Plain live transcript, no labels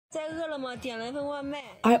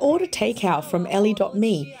I ordered takeout from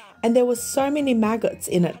Ellie.me and there were so many maggots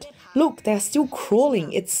in it. Look, they're still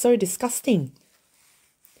crawling. It's so disgusting.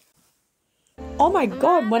 Oh my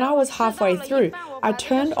god, when I was halfway through, I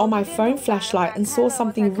turned on my phone flashlight and saw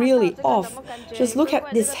something really off. Just look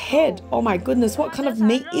at this head. Oh my goodness, what kind of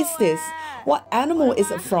meat is this? What animal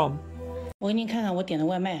is it from?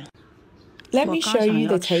 Let me show you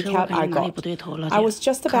the takeout I got. I was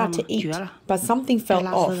just about to eat, but something fell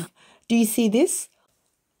off. Do you see this?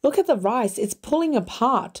 Look at the rice, it's pulling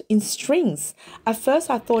apart in strings. At first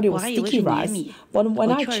I thought it was sticky rice, but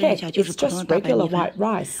when I checked, it's just regular white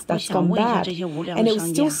rice that's gone bad, and it was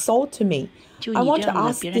still sold to me. I want to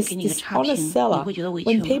ask this dishonest seller,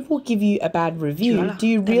 when people give you a bad review, do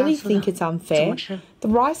you really think it's unfair? The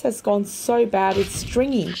rice has gone so bad it's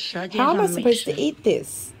stringy. How am I supposed to eat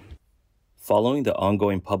this? Following the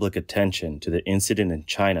ongoing public attention to the incident in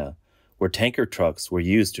China, where tanker trucks were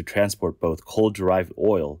used to transport both coal-derived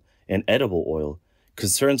oil and edible oil,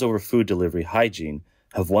 concerns over food delivery hygiene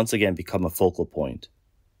have once again become a focal point.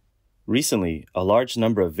 Recently, a large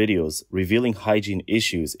number of videos revealing hygiene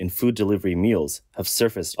issues in food delivery meals have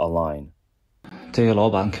surfaced online.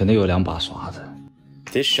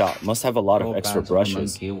 This shop must have a lot of extra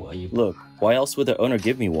brushes. Look, why else would the owner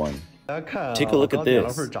give me one? Take a look at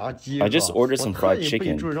this. I just ordered some fried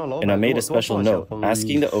chicken, and I made a special note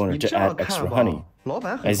asking the owner to add extra honey.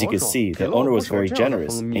 As you can see, the owner was very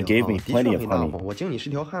generous and gave me plenty of honey.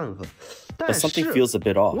 But something feels a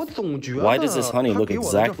bit off. Why does this honey look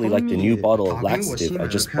exactly like the new bottle of laxative I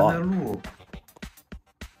just bought?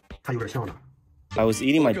 I was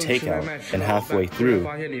eating my takeout, and halfway through,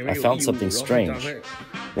 I found something strange.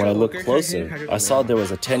 When I looked closer, I saw there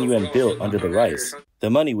was a 10 Yuan bill under the rice. The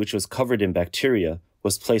money, which was covered in bacteria,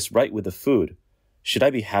 was placed right with the food. Should I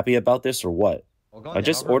be happy about this or what? I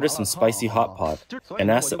just ordered some spicy hot pot and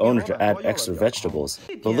asked the owner to add extra vegetables.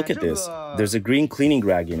 But look at this. There's a green cleaning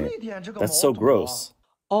rag in it. That's so gross.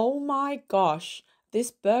 Oh my gosh. This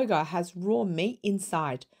burger has raw meat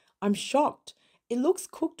inside. I'm shocked. It looks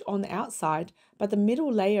cooked on the outside, but the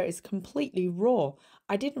middle layer is completely raw.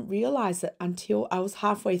 I didn't realize it until I was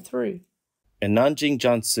halfway through. In Nanjing,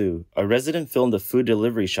 Jiangsu, a resident filmed a food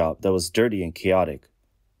delivery shop that was dirty and chaotic.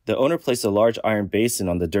 The owner placed a large iron basin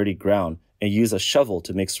on the dirty ground and used a shovel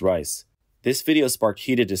to mix rice. This video sparked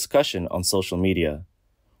heated discussion on social media.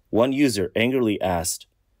 One user angrily asked,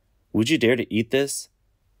 "Would you dare to eat this?"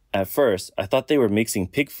 At first, I thought they were mixing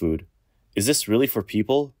pig food. Is this really for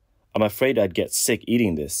people? I'm afraid I'd get sick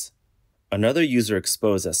eating this. Another user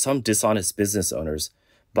exposed that some dishonest business owners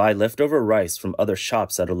buy leftover rice from other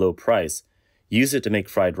shops at a low price, use it to make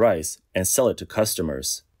fried rice, and sell it to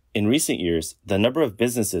customers. In recent years, the number of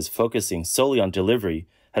businesses focusing solely on delivery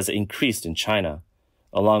has increased in China.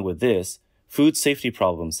 Along with this, food safety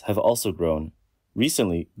problems have also grown.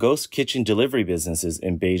 Recently, ghost kitchen delivery businesses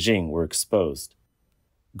in Beijing were exposed.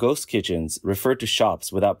 Ghost kitchens refer to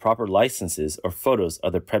shops without proper licenses or photos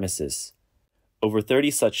of their premises. Over 30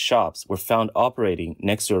 such shops were found operating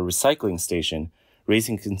next to a recycling station,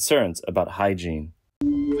 raising concerns about hygiene.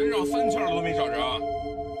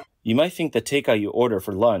 You might think the takeout you order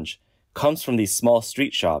for lunch comes from these small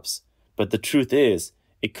street shops, but the truth is,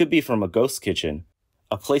 it could be from a ghost kitchen,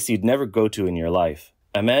 a place you'd never go to in your life.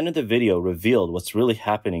 A man in the video revealed what's really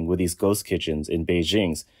happening with these ghost kitchens in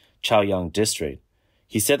Beijing's Chaoyang district.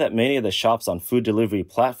 He said that many of the shops on food delivery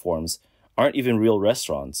platforms aren't even real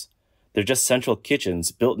restaurants. They're just central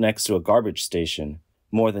kitchens built next to a garbage station.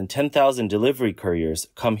 More than 10,000 delivery couriers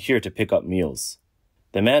come here to pick up meals.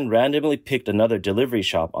 The man randomly picked another delivery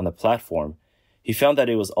shop on the platform. He found that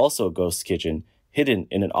it was also a ghost kitchen hidden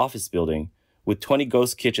in an office building, with 20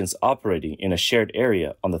 ghost kitchens operating in a shared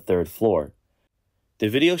area on the 3rd floor. The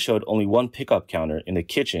video showed only one pickup counter in the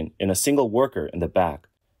kitchen and a single worker in the back.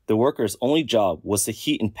 The worker's only job was to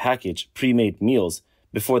heat and package pre-made meals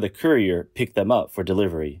before the courier picked them up for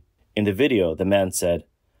delivery. In the video, the man said,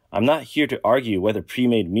 "I'm not here to argue whether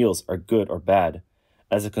pre-made meals are good or bad.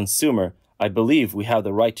 As a consumer, I believe we have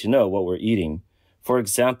the right to know what we're eating. For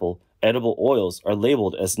example, edible oils are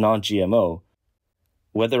labeled as non-GMO.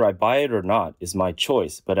 Whether I buy it or not is my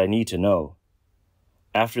choice, but I need to know."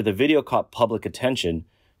 After the video caught public attention,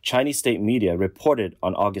 Chinese state media reported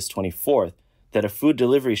on August 24th that a food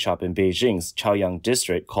delivery shop in Beijing's Chaoyang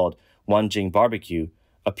district called Wanjing Barbecue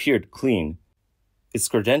appeared clean. Its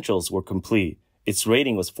credentials were complete, its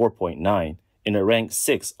rating was 4.9, and it ranked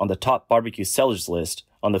 6th on the top barbecue sellers list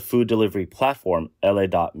on the food delivery platform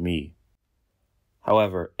LA.me.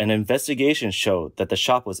 However, an investigation showed that the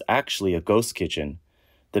shop was actually a ghost kitchen.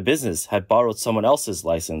 The business had borrowed someone else's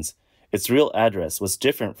license, its real address was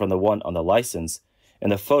different from the one on the license,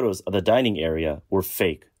 and the photos of the dining area were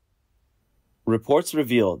fake. Reports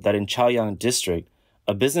reveal that in Chaoyang District,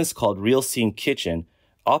 a business called Real Scene Kitchen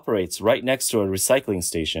operates right next to a recycling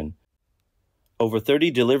station. Over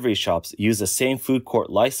 30 delivery shops use the same food court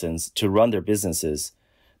license to run their businesses.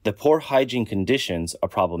 The poor hygiene conditions are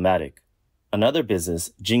problematic. Another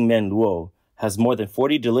business, Jingmen Luo, has more than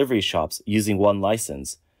 40 delivery shops using one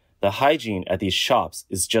license. The hygiene at these shops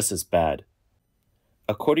is just as bad.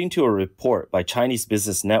 According to a report by Chinese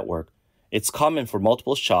Business Network, it's common for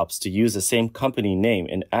multiple shops to use the same company name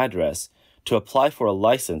and address to apply for a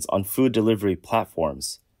license on food delivery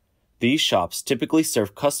platforms. These shops typically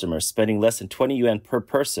serve customers spending less than 20 yuan per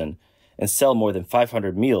person and sell more than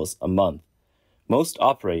 500 meals a month. Most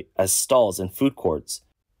operate as stalls and food courts.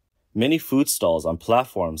 Many food stalls on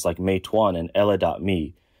platforms like Meituan and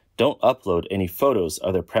Ele.me don't upload any photos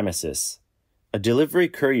of their premises. A delivery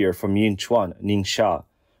courier from Yinchuan, Ningxia,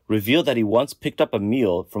 revealed that he once picked up a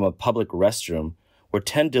meal from a public restroom where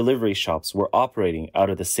 10 delivery shops were operating out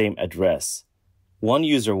of the same address. One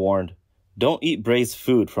user warned, "Don't eat braised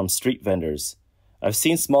food from street vendors. I've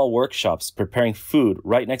seen small workshops preparing food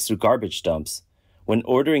right next to garbage dumps. When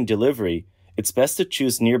ordering delivery, it's best to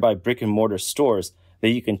choose nearby brick-and-mortar stores that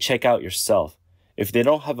you can check out yourself. If they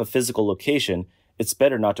don't have a physical location, it's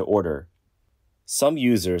better not to order." Some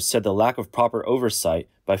users said the lack of proper oversight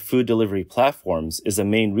by food delivery platforms is the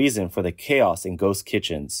main reason for the chaos in ghost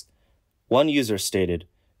kitchens. One user stated,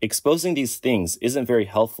 "Exposing these things isn't very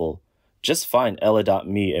helpful. Just find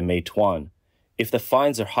Ele.me and Meituan. If the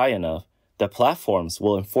fines are high enough, the platforms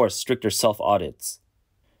will enforce stricter self-audits."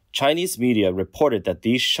 Chinese media reported that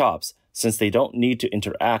these shops, since they don't need to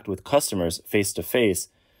interact with customers face-to-face,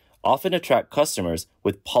 often attract customers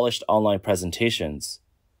with polished online presentations.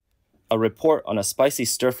 A report on a spicy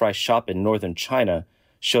stir-fry shop in northern China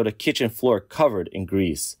showed a kitchen floor covered in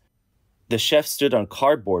grease. The chef stood on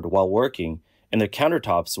cardboard while working, and the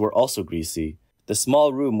countertops were also greasy. The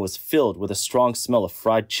small room was filled with a strong smell of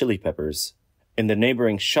fried chili peppers. In the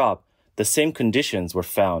neighboring shop, the same conditions were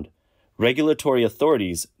found. Regulatory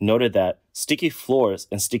authorities noted that sticky floors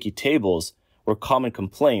and sticky tables were common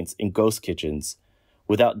complaints in ghost kitchens.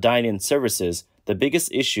 Without dine-in services, the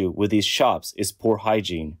biggest issue with these shops is poor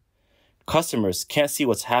hygiene. Customers can't see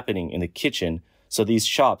what's happening in the kitchen, so these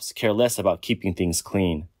shops care less about keeping things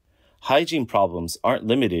clean. Hygiene problems aren't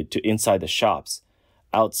limited to inside the shops.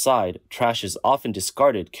 Outside, trash is often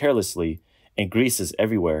discarded carelessly, and grease is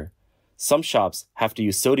everywhere. Some shops have to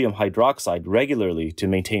use sodium hydroxide regularly to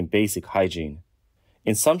maintain basic hygiene.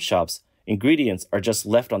 In some shops, ingredients are just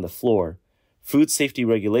left on the floor. Food safety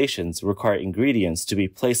regulations require ingredients to be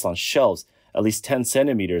placed on shelves at least 10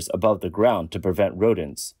 centimeters above the ground to prevent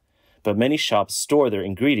rodents. But many shops store their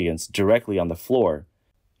ingredients directly on the floor.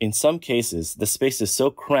 In some cases, the space is so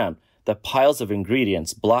cramped that piles of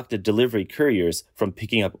ingredients block the delivery couriers from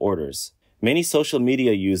picking up orders. Many social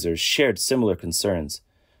media users shared similar concerns.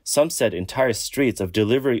 Some said entire streets of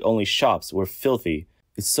delivery-only shops were filthy.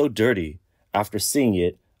 "It's so dirty. After seeing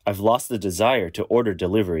it, I've lost the desire to order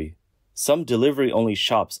delivery." Some delivery-only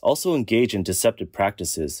shops also engage in deceptive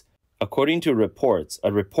practices. According to reports,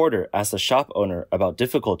 a reporter asked a shop owner about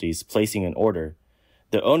difficulties placing an order.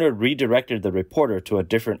 The owner redirected the reporter to a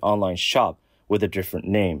different online shop with a different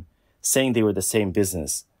name, saying they were the same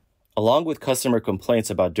business. Along with customer complaints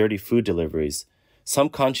about dirty food deliveries, some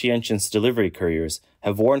conscientious delivery couriers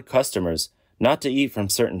have warned customers not to eat from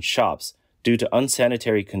certain shops due to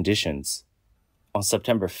unsanitary conditions. On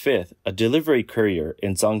September 5th, a delivery courier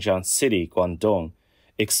in Zhangjiang City, Guangdong,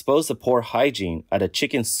 exposed the poor hygiene at a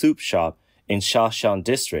chicken soup shop in Shaoxiang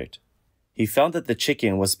District. He found that the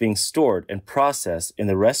chicken was being stored and processed in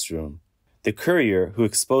the restroom. The courier who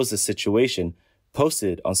exposed the situation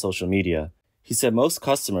posted on social media. He said most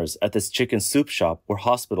customers at this chicken soup shop were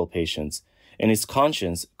hospital patients, and his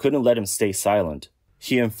conscience couldn't let him stay silent.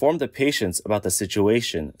 He informed the patients about the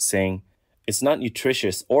situation, saying, "It's not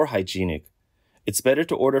nutritious or hygienic. It's better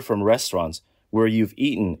to order from restaurants where you've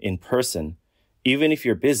eaten in person. Even if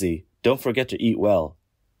you're busy, don't forget to eat well.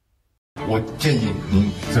 I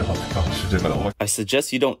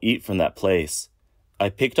suggest you don't eat from that place. I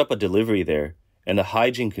picked up a delivery there, and the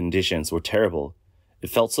hygiene conditions were terrible. It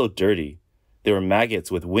felt so dirty. There were maggots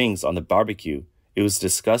with wings on the barbecue. It was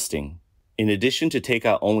disgusting." In addition to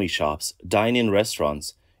takeout-only shops, dine-in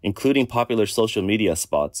restaurants, including popular social media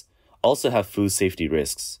spots, also have food safety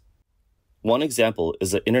risks. One example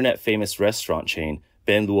is the internet-famous restaurant chain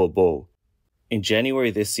Ben Luobo. In January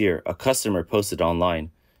this year, a customer posted online,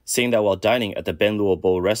 saying that while dining at the Ben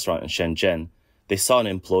Luobo restaurant in Shenzhen, they saw an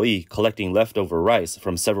employee collecting leftover rice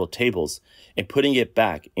from several tables and putting it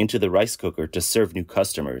back into the rice cooker to serve new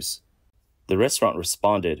customers. The restaurant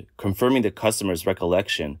responded, confirming the customer's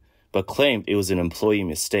recollection, but claimed it was an employee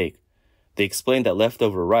mistake. They explained that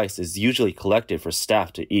leftover rice is usually collected for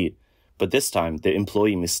staff to eat, but this time the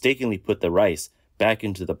employee mistakenly put the rice back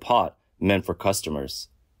into the pot meant for customers.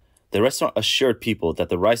 The restaurant assured people that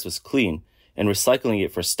the rice was clean and recycling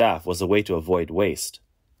it for staff was a way to avoid waste.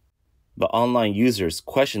 But online users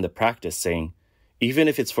questioned the practice, saying, even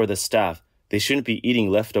if it's for the staff, they shouldn't be eating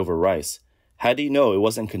leftover rice. How do you know it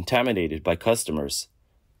wasn't contaminated by customers?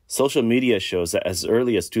 Social media shows that as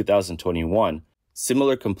early as 2021,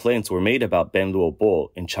 similar complaints were made about Banluo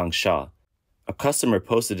Bowl in Changsha. A customer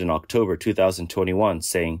posted in October 2021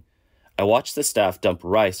 saying, I watched the staff dump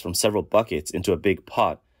rice from several buckets into a big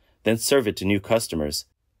pot, then serve it to new customers.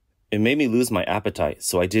 It made me lose my appetite,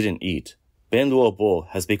 so I didn't eat. Banluo Bowl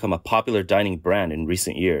has become a popular dining brand in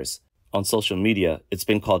recent years. On social media, it's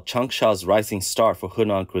been called Changsha's rising star for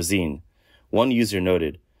Hunan cuisine. One user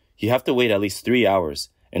noted, you have to wait at least 3 hours,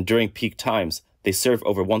 and during peak times, they serve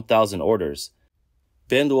over 1,000 orders.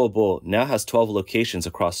 Banluo Bowl now has 12 locations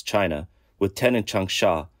across China, with 10 in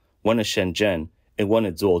Changsha, 1 in Shenzhen, and 1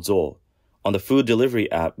 in Zuozhuo. On the food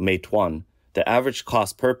delivery app Meituan, the average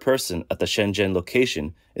cost per person at the Shenzhen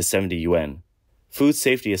location is 70 yuan. Food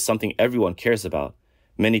safety is something everyone cares about.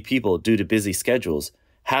 Many people, due to busy schedules,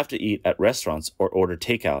 have to eat at restaurants or order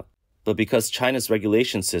takeout. But because China's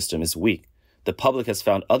regulation system is weak, the public has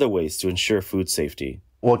found other ways to ensure food safety.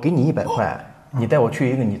 我给你100块，你带我去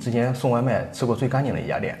一个你之前送外卖吃过最干净的一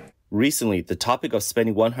家店。 Recently, the topic of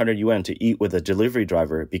spending 100 yuan to eat with a delivery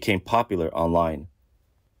driver became popular online.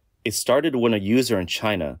 It started when a user in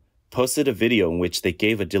China posted a video in which they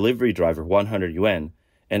gave a delivery driver 100 yuan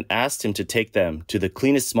and asked him to take them to the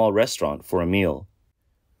cleanest small restaurant for a meal.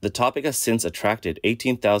 The topic has since attracted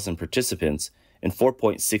 18,000 participants and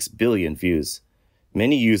 4.6 billion views.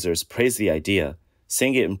 Many users praise the idea,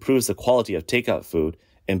 saying it improves the quality of takeout food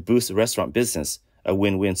and boosts restaurant business, a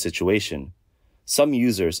win-win situation. Some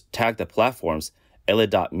users tagged the platforms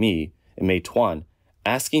ele.me and Meituan,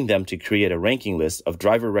 asking them to create a ranking list of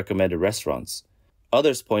driver-recommended restaurants.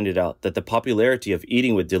 Others pointed out that the popularity of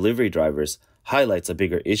eating with delivery drivers highlights a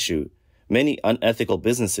bigger issue. Many unethical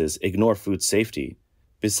businesses ignore food safety.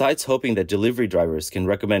 Besides hoping that delivery drivers can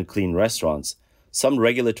recommend clean restaurants, some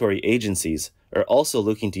regulatory agencies are also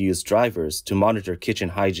looking to use drivers to monitor kitchen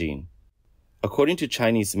hygiene. According to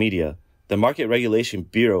Chinese media, the Market Regulation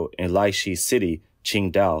Bureau in Laishi City,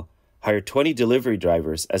 Qingdao, hired 20 delivery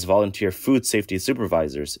drivers as volunteer food safety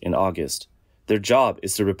supervisors in August. Their job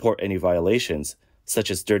is to report any violations, such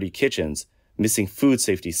as dirty kitchens, missing food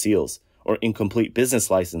safety seals, or incomplete business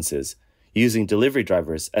licenses, using delivery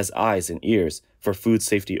drivers as eyes and ears for food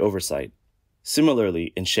safety oversight.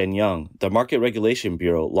 Similarly, in Shenyang, the Market Regulation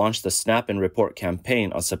Bureau launched the Snap and Report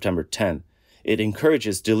campaign on September 10th. It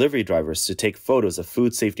encourages delivery drivers to take photos of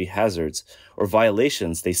food safety hazards or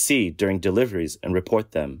violations they see during deliveries and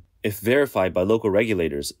report them. If verified by local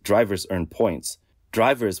regulators, drivers earn points.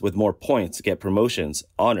 Drivers with more points get promotions,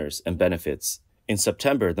 honors, and benefits. In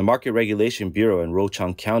September, the Market Regulation Bureau in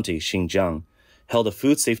Rochang County, Xinjiang, held a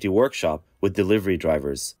food safety workshop with delivery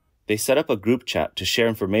drivers. They set up a group chat to share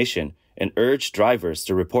information and urged drivers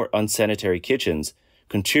to report unsanitary kitchens,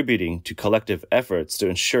 contributing to collective efforts to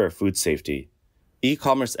ensure food safety.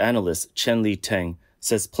 E-commerce analyst Chen Li Teng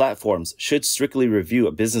says platforms should strictly review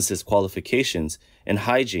a business's qualifications and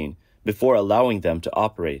hygiene before allowing them to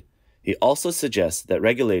operate. He also suggests that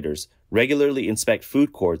regulators regularly inspect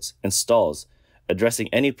food courts and stalls, addressing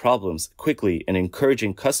any problems quickly and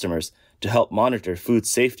encouraging customers to help monitor food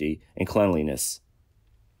safety and cleanliness.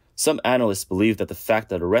 Some analysts believe that the fact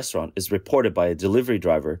that a restaurant is reported by a delivery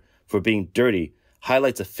driver for being dirty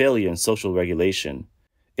highlights a failure in social regulation.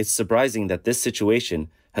 It's surprising that this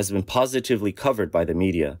situation has been positively covered by the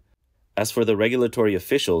media. As for the regulatory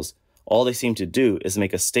officials, all they seem to do is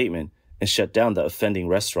make a statement and shut down the offending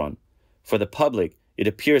restaurant. For the public, it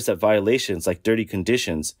appears that violations like dirty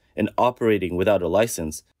conditions and operating without a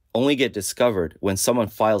license only get discovered when someone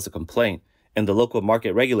files a complaint and the local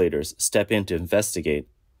market regulators step in to investigate.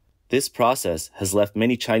 This process has left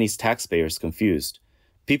many Chinese taxpayers confused.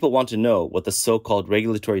 People want to know what the so-called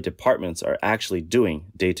regulatory departments are actually doing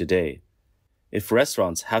day to day. If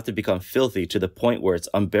restaurants have to become filthy to the point where it's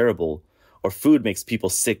unbearable, or food makes people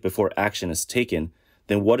sick before action is taken,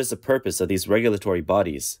 then what is the purpose of these regulatory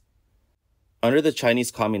bodies? Under the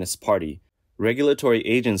Chinese Communist Party, regulatory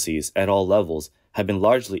agencies at all levels have been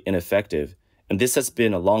largely ineffective, and this has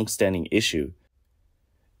been a long-standing issue.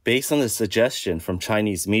 Based on the suggestion from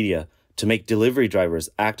Chinese media to make delivery drivers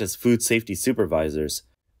act as food safety supervisors,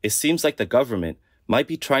 it seems like the government might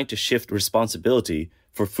be trying to shift responsibility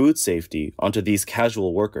for food safety onto these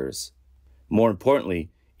casual workers. More importantly,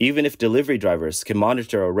 even if delivery drivers can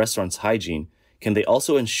monitor a restaurant's hygiene, can they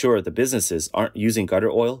also ensure the businesses aren't using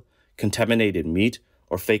gutter oil, contaminated meat,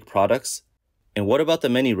 or fake products? And what about the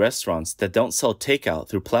many restaurants that don't sell takeout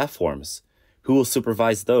through platforms? Who will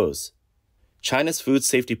supervise those? China's food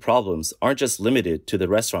safety problems aren't just limited to the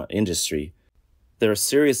restaurant industry. There are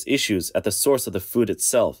serious issues at the source of the food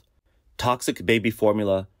itself. Toxic baby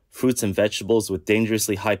formula, fruits and vegetables with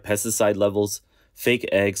dangerously high pesticide levels, fake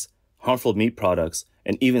eggs, harmful meat products,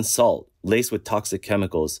 and even salt laced with toxic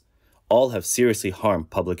chemicals all have seriously harmed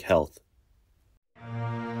public health.